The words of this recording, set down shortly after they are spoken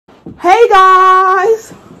Hey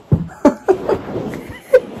guys!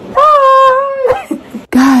 Hi!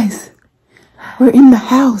 Guys, we're in the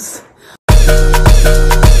house.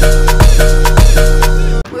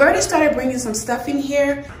 We already started bringing some stuff in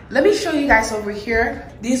here. Let me show you guys over here.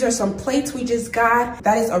 These are some plates we just got.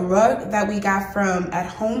 That is a rug that we got from at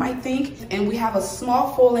home, I think. And we have a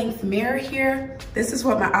small full-length mirror here. This is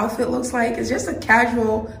what my outfit looks like. It's just a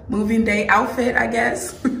casual moving day outfit, I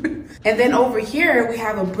guess. And then over here, we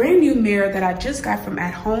have a brand new mirror that I just got from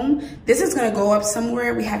at home. This is gonna go up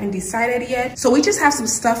somewhere. We haven't decided yet. So we just have some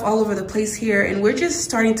stuff all over the place here, and we're just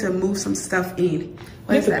starting to move some stuff in.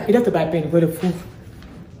 What is that? You have to buy paint for the food.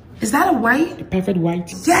 Is that a white? The perfect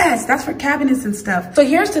white. Yes, that's for cabinets and stuff. So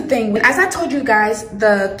here's the thing. As I told you guys,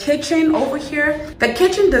 the kitchen over here, the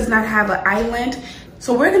kitchen does not have an island.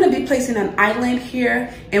 So we're gonna be placing an island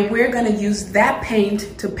here, and we're gonna use that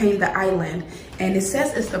paint to paint the island. And it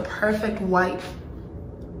says it's the perfect white.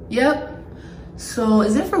 Yep. So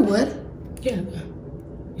is it for wood? Yeah.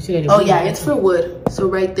 You see that? Oh yeah, it's for wood. So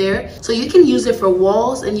right there. So you can use it for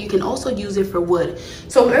walls, and you can also use it for wood.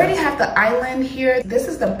 So we already have the island here. This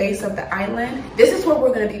is the base of the island. This is what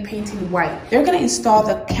we're gonna be painting white. They're gonna install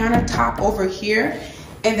the countertop over here,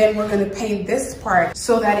 and then we're gonna paint this part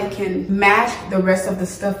so that it can match the rest of the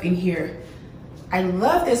stuff in here. I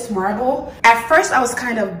love this marble. At first I was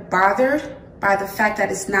kind of bothered by the fact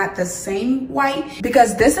that it's not the same white,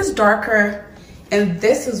 because this is darker and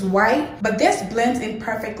this is white, but this blends in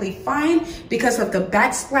perfectly fine because of the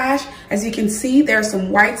backsplash. As you can see, there are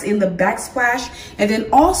some whites in the backsplash. And then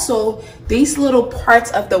also these little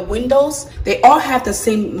parts of the windows, they all have the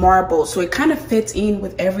same marble. So it kind of fits in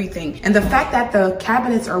with everything. And the fact that the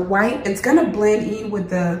cabinets are white, it's gonna blend in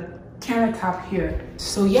with the countertop here.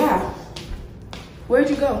 So yeah,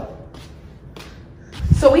 where'd you go?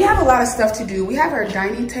 So we have a lot of stuff to do. We have our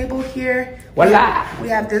dining table here. Voila! We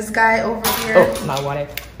have this guy over here. Oh, my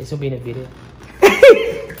wallet. This will be in the video.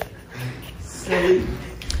 Silly.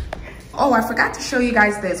 Oh, I forgot to show you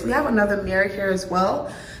guys this. We have another mirror here as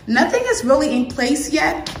well. Nothing is really in place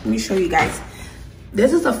yet. Let me show you guys.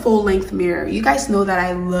 This is a full-length mirror. You guys know that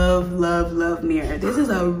I love, love, love mirror. This is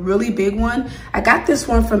a really big one. I got this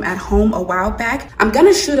one from at home a while back. I'm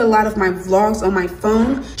gonna shoot a lot of my vlogs on my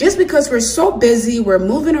phone just because we're so busy, we're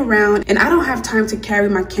moving around, and I don't have time to carry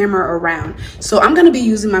my camera around. So I'm gonna be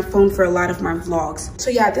using my phone for a lot of my vlogs. So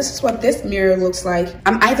yeah, this is what this mirror looks like.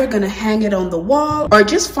 I'm either gonna hang it on the wall or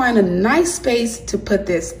just find a nice space to put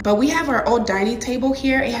this. But we have our old dining table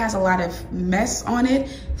here. It has a lot of mess on it.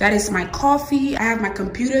 That is my coffee. I have my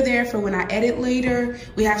computer there for when I edit later.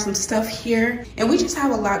 We have some stuff here, and we just have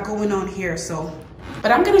a lot going on here. So,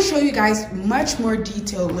 but I'm gonna show you guys much more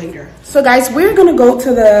detail later. So guys, we're gonna go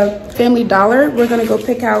to the Family Dollar. We're gonna go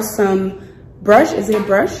pick out some brush. Is it a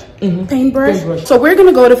brush? Mm-hmm. Paintbrush. So we're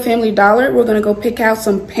gonna go to Family Dollar. We're gonna go pick out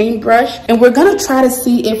some paintbrush, and we're gonna try to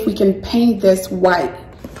see if we can paint this white.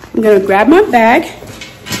 I'm gonna grab my bag,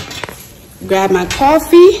 grab my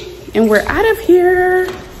coffee, and we're out of here.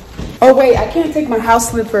 Oh wait, I can't take my house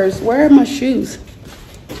slippers. Where are my shoes?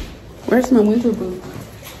 Where's my winter boot?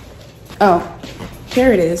 Oh,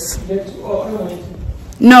 here it is.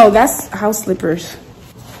 No, that's house slippers.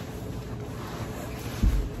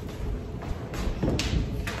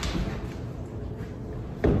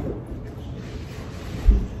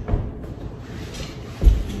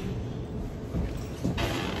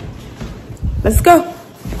 Let's go.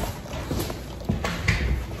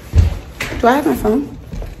 Do I have my phone?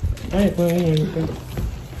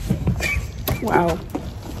 Wow.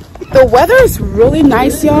 The weather is really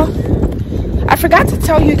nice, y'all. I forgot to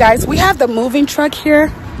tell you guys, we have the moving truck here.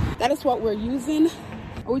 That is what we're using.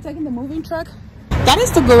 Are we taking the moving truck? That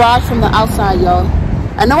is the garage from the outside, y'all.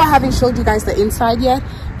 I know I haven't showed you guys the inside yet,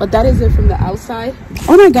 but that is it from the outside.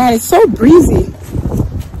 Oh my God, it's so breezy.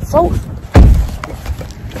 So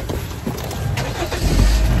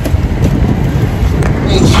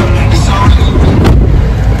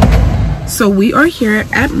So we are here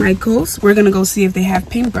at Michael's. We're gonna go see if they have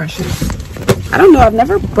paintbrushes. I don't know, I've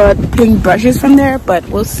never bought paintbrushes from there, but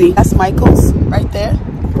we'll see. That's Michael's right there.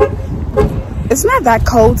 It's not that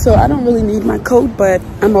cold, so I don't really need my coat, but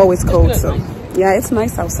I'm always cold, so yeah, it's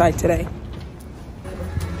nice outside today.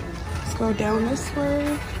 Let's go down this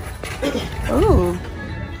way. Oh,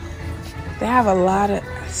 they have a lot of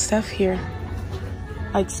stuff here,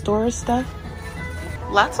 like storage stuff.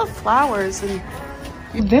 Lots of flowers, and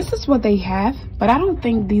this is what they have, but I don't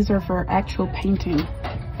think these are for actual painting.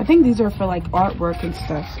 I think these are for like artwork and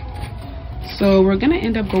stuff. So we're gonna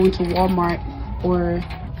end up going to Walmart or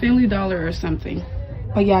Family Dollar or something.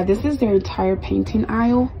 But yeah, this is their entire painting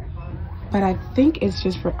aisle, but I think it's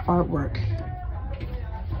just for artwork.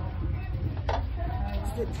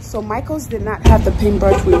 So Michael's did not have the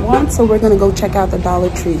paintbrush we want, so we're gonna go check out the Dollar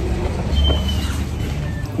Tree.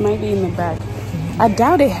 Might be in the back. I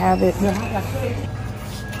doubt they have it.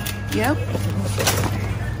 Yep.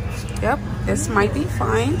 Yep, this might be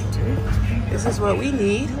fine. This is what we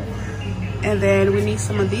need. And then we need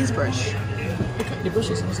some of these brush. The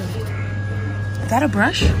brushes. Is that a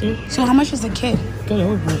brush? Mm. So how much is the kit?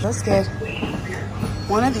 Gono. Let's get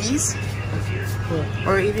one of these. Yeah.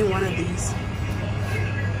 Or even one of these.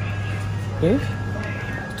 Yeah?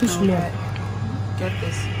 Too small. Get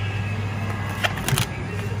this.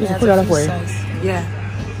 You Yeah, put that up for you. Yeah.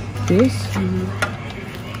 This? And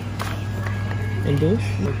this?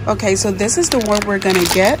 Okay, so this is the one we're gonna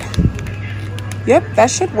get. Yep, that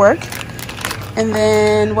should work. And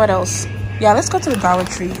then what else? Yeah, let's go to the Dollar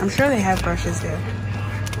Tree. I'm sure they have brushes there.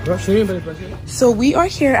 So we are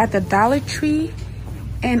here at the Dollar Tree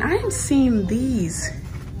and I am seeing these.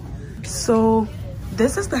 So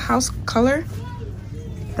this is the house color.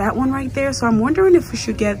 That one right there. So I'm wondering if we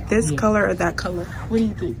should get this color or that color. What do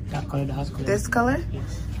you think? That color, the house color. This color?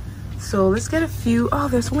 Yes. So let's get a few. Oh,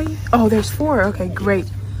 there's only, oh, there's 4. Okay, great.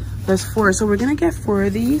 There's 4. So we're gonna get 4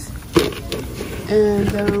 of these.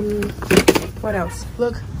 And what else?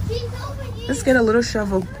 Look, let's get a little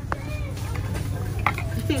shovel.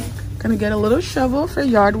 Gonna get a little shovel for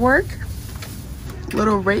yard work.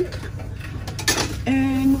 Little rake.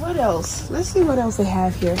 And what else? Let's see what else they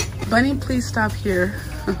have here. Bunny, please stop here.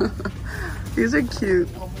 These are cute.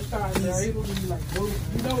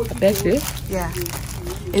 That's it? Yeah.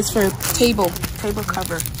 It's for table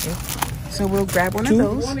cover. Yeah. So we'll grab one of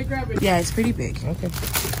those. Yeah, it's pretty big. Okay.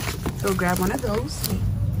 So we'll grab one of those.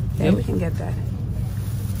 Yeah, we can get that.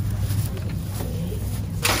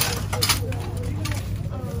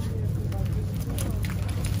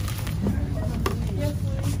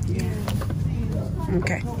 Yeah.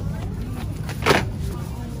 Okay.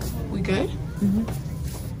 We good? Mm-hmm.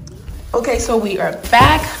 Okay, so we are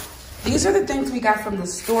back. These are the things we got from the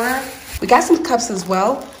store. We got some cups as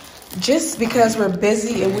well, just because we're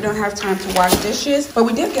busy and we don't have time to wash dishes, but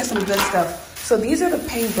we did get some good stuff. So these are the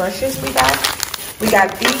paint brushes we got. We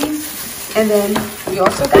got these, and then we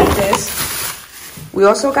also got this. We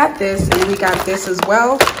also got this, and we got this as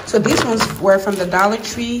well. So these ones were from the Dollar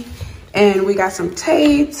Tree, and we got some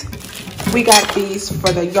tapes. We got these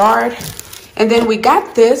for the yard, and then we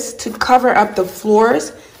got this to cover up the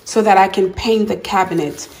floors so that I can paint the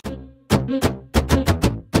cabinet.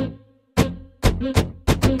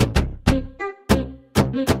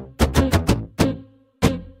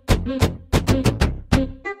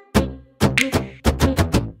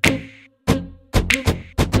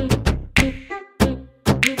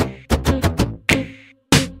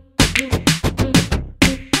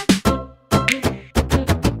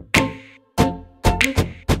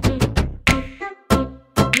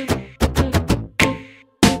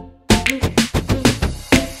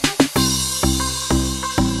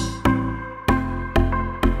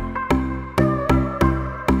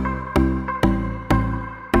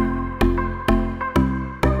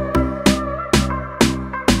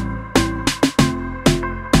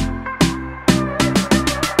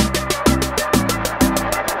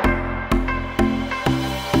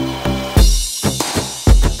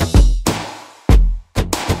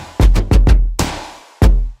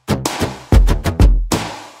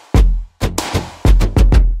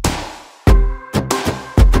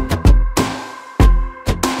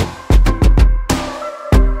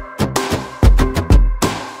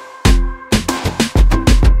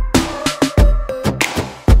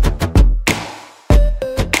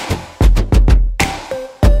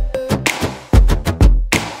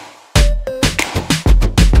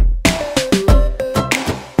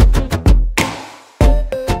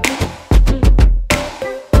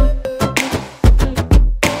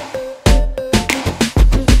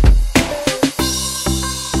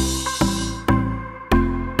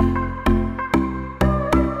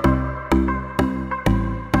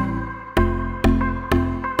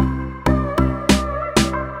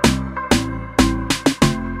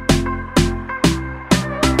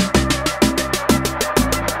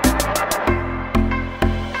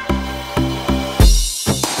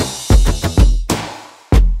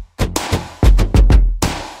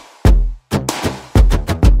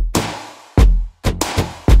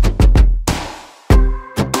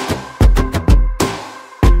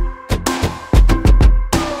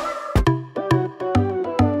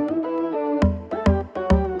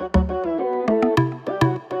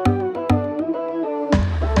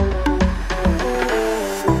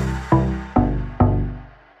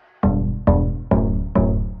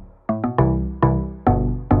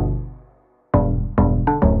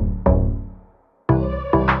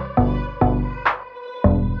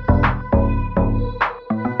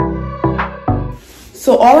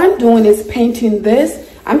 So all I'm doing is painting this.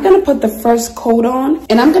 I'm gonna put the first coat on,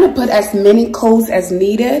 and I'm gonna put as many coats as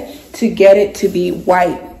needed to get it to be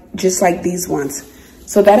white, just like these ones.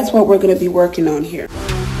 So that is what we're gonna be working on here.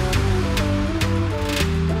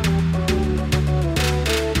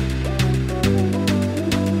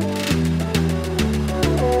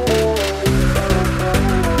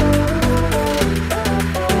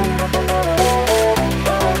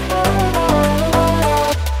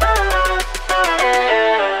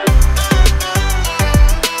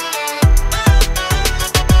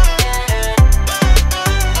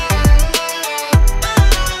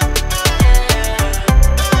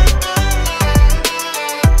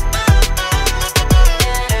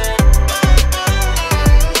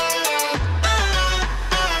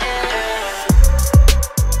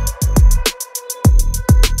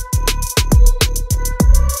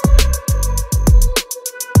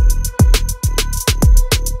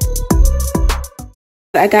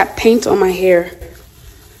 I got paint on my hair.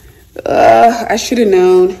 I should have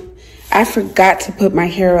known. I forgot to put my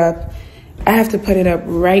hair up. I have to put it up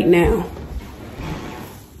right now.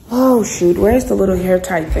 Oh shoot, where's the little hair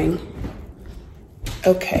tie thing?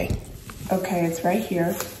 Okay, it's right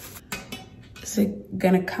here. Is it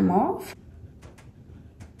gonna come off?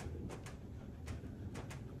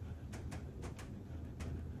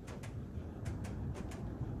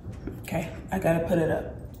 Okay, I gotta put it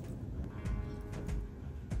up.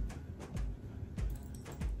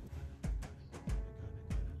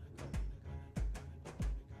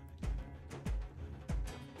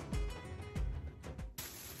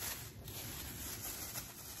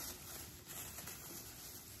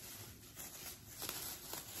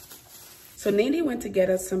 So Nady went to get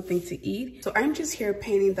us something to eat. So I'm just here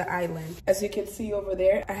painting the island. As you can see over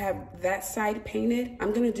there, I have that side painted.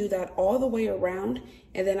 I'm gonna do that all the way around,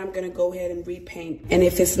 and then I'm gonna go ahead and repaint. And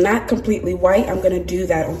if it's not completely white, I'm gonna do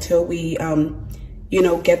that until we,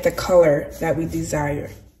 get the color that we desire.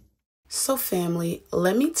 So family,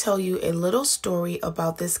 let me tell you a little story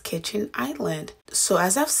about this kitchen island. So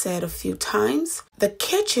as I've said a few times, the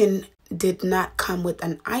kitchen did not come with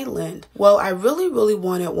an island. Well, I really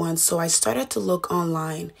wanted one, so I started to look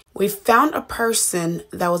online. We found a person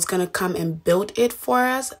that was gonna come and build it for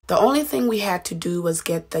us. The only thing we had to do was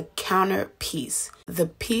get the counter piece, the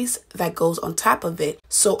piece that goes on top of it.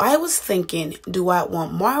 So I was thinking, do I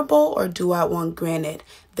want marble or do I want granite?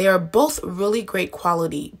 They are both really great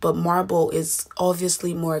quality, but marble is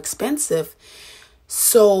obviously more expensive.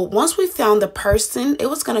 So once we found the person, it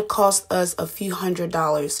was going to cost us a few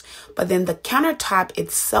 $100s, but then the countertop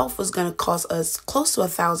itself was going to cost us close to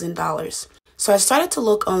 $1,000. So I started to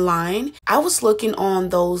look online. I was looking on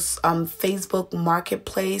those Facebook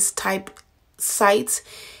marketplace type sites,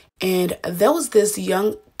 and there was this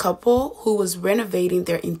young couple who was renovating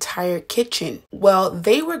their entire kitchen. Well,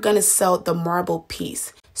 they were going to sell the marble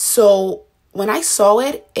piece. So when I saw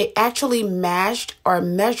it, it actually matched our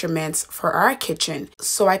measurements for our kitchen.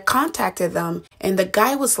 So I contacted them, and the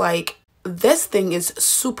guy was like, this thing is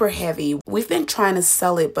super heavy. We've been trying to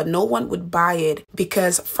sell it, but no one would buy it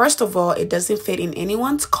because first of all, it doesn't fit in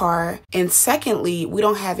anyone's car. And secondly, we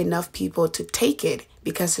don't have enough people to take it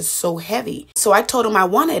because it's so heavy. So I told him I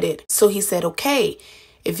wanted it. So he said, okay,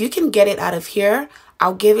 if you can get it out of here,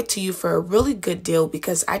 I'll give it to you for a really good deal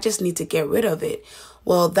because I just need to get rid of it.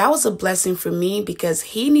 Well, that was a blessing for me because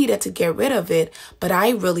he needed to get rid of it, but I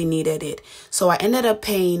really needed it. So I ended up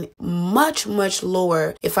paying much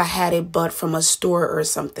lower if I had it bought from a store or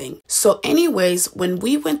something. So anyways, when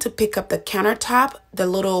we went to pick up the countertop, the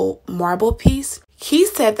little marble piece, he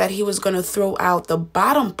said that he was going to throw out the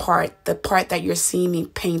bottom part, the part that you're seeing me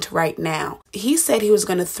paint right now. He said he was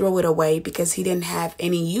going to throw it away because he didn't have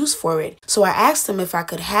any use for it. So I asked him if I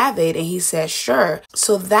could have it, and he said sure.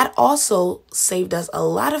 So that also saved us a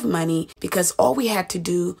lot of money because all we had to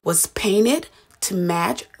do was paint it to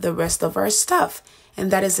match the rest of our stuff.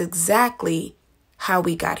 And that is exactly how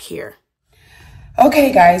we got here.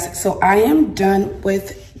 Okay guys, so I am done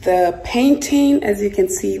with the painting, as you can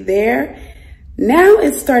see there. Now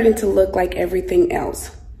it's starting to look like everything else.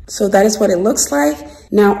 So that is what it looks like.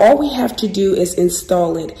 Now all we have to do is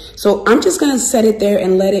install it. So I'm just gonna set it there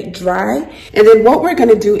and let it dry. And then what we're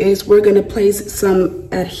gonna do is we're gonna place some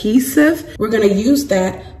adhesive. We're gonna use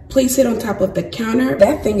that, place it on top of the counter.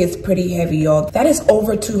 That thing is pretty heavy, y'all. That is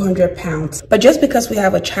over 200 pounds. But just because we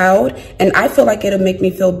have a child, and I feel like it'll make me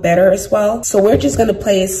feel better as well. So we're just gonna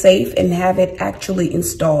play it safe and have it actually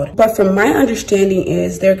installed. But from my understanding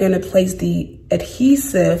is they're gonna place the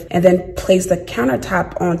adhesive and then place the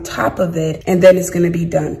countertop on top of it, and then it's going to be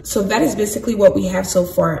done. So that is basically what we have so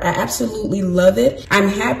far. I absolutely love it. I'm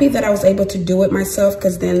happy that I was able to do it myself,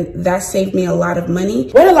 because then that saved me a lot of money.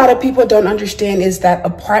 What a lot of people don't understand is that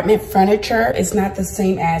apartment furniture is not the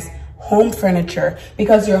same as home furniture,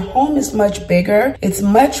 because your home is much bigger. It's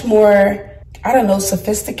much more, I don't know,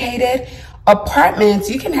 sophisticated. Apartments,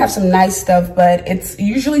 you can have some nice stuff, but it's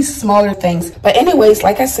usually smaller things. But anyways,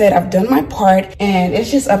 like I said, I've done my part, and it's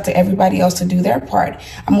just up to everybody else to do their part.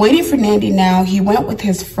 I'm waiting for Nandy now. He went with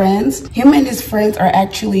his friends. Him and his friends are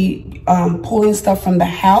actually pulling stuff from the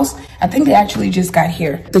house. I think they actually just got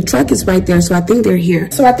here. The truck is right there, so I think they're here.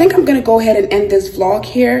 So I think I'm gonna go ahead and end this vlog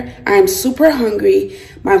here. I'm super hungry.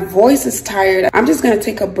 My voice is tired. I'm just gonna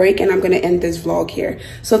take a break and I'm gonna end this vlog here.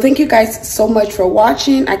 So thank you guys so much for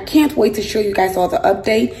watching. I can't wait to show you guys all the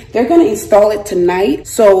update. They're gonna install it tonight.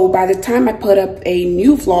 So by the time I put up a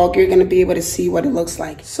new vlog, you're gonna be able to see what it looks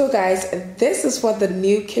like. So guys, this is what the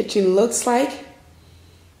new kitchen looks like.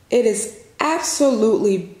 It is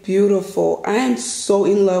absolutely beautiful. I am so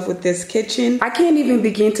in love with this kitchen. I can't even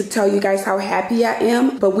begin to tell you guys how happy I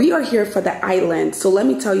am, but we are here for the island. So let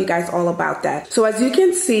me tell you guys all about that. So as you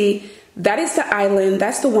can see, that is the island.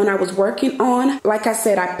 That's the one I was working on. Like I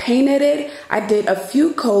said, I painted it. I did a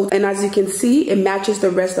few coats, and as you can see, it matches the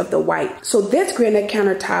rest of the white. So this granite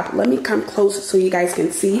countertop, let me come close so you guys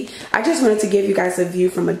can see. I just wanted to give you guys a view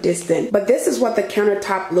from a distance, but this is what the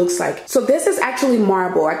countertop looks like. So this is actually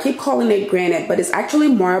marble. I keep calling it granite, but it's actually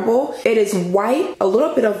marble. It is white, a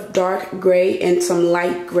little bit of dark gray, and some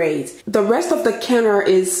light grays. The rest of the counter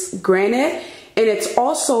is granite, and it's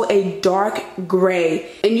also a dark gray.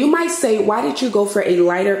 And you might say, why did you go for a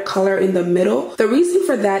lighter color in the middle? The reason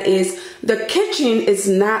for that is the kitchen is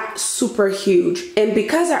not super huge, and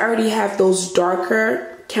because I already have those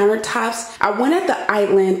darker countertops, I wanted the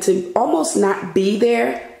island to almost not be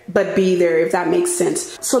there, but be there, if that makes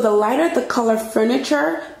sense. So the lighter the color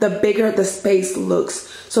furniture, the bigger the space looks.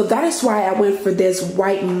 So that is why I went for this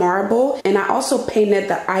white marble, and I also painted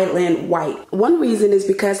the island white. One reason is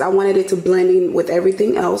because I wanted it to blend in with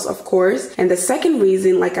everything else, of course. And the second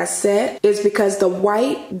reason, like I said, is because the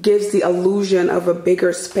white gives the illusion of a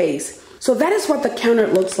bigger space. So that is what the counter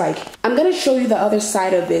looks like. I'm gonna show you the other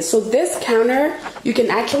side of it. So this counter, you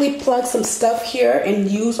can actually plug some stuff here and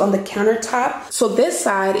use on the countertop. So this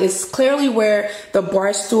side is clearly where the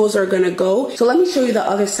bar stools are gonna go. So let me show you the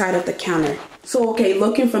other side of the counter. So okay,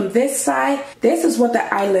 looking from this side, this is what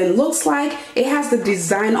the island looks like. It has the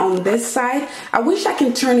design on this side. I wish I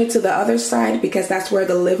can turn it to the other side, because that's where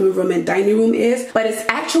the living room and dining room is, but it's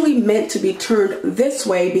actually meant to be turned this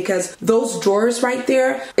way, because those drawers right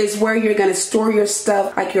there is where you're gonna store your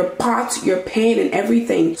stuff, like your pots, your pan, and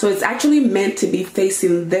everything. So it's actually meant to be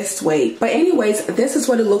facing this way. But anyways, this is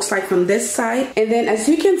what it looks like from this side. And then as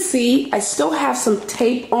you can see, I still have some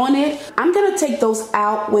tape on it. I'm gonna take those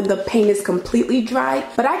out when the paint is completely dry,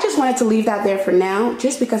 but I just wanted to leave that there for now,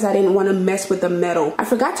 just because I didn't want to mess with the metal. I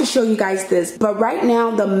forgot to show you guys this, but right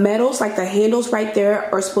now the metals, like the handles right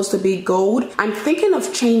there, are supposed to be gold. I'm thinking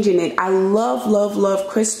of changing it. I love, love, love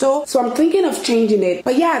crystal, so I'm thinking of changing it.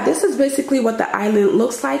 But yeah, this is basically what the island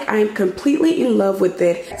looks like. I am completely in love with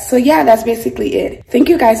it. So yeah, that's basically it. Thank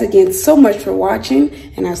you guys again so much for watching,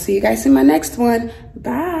 and I'll see you guys in my next one.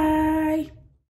 Bye.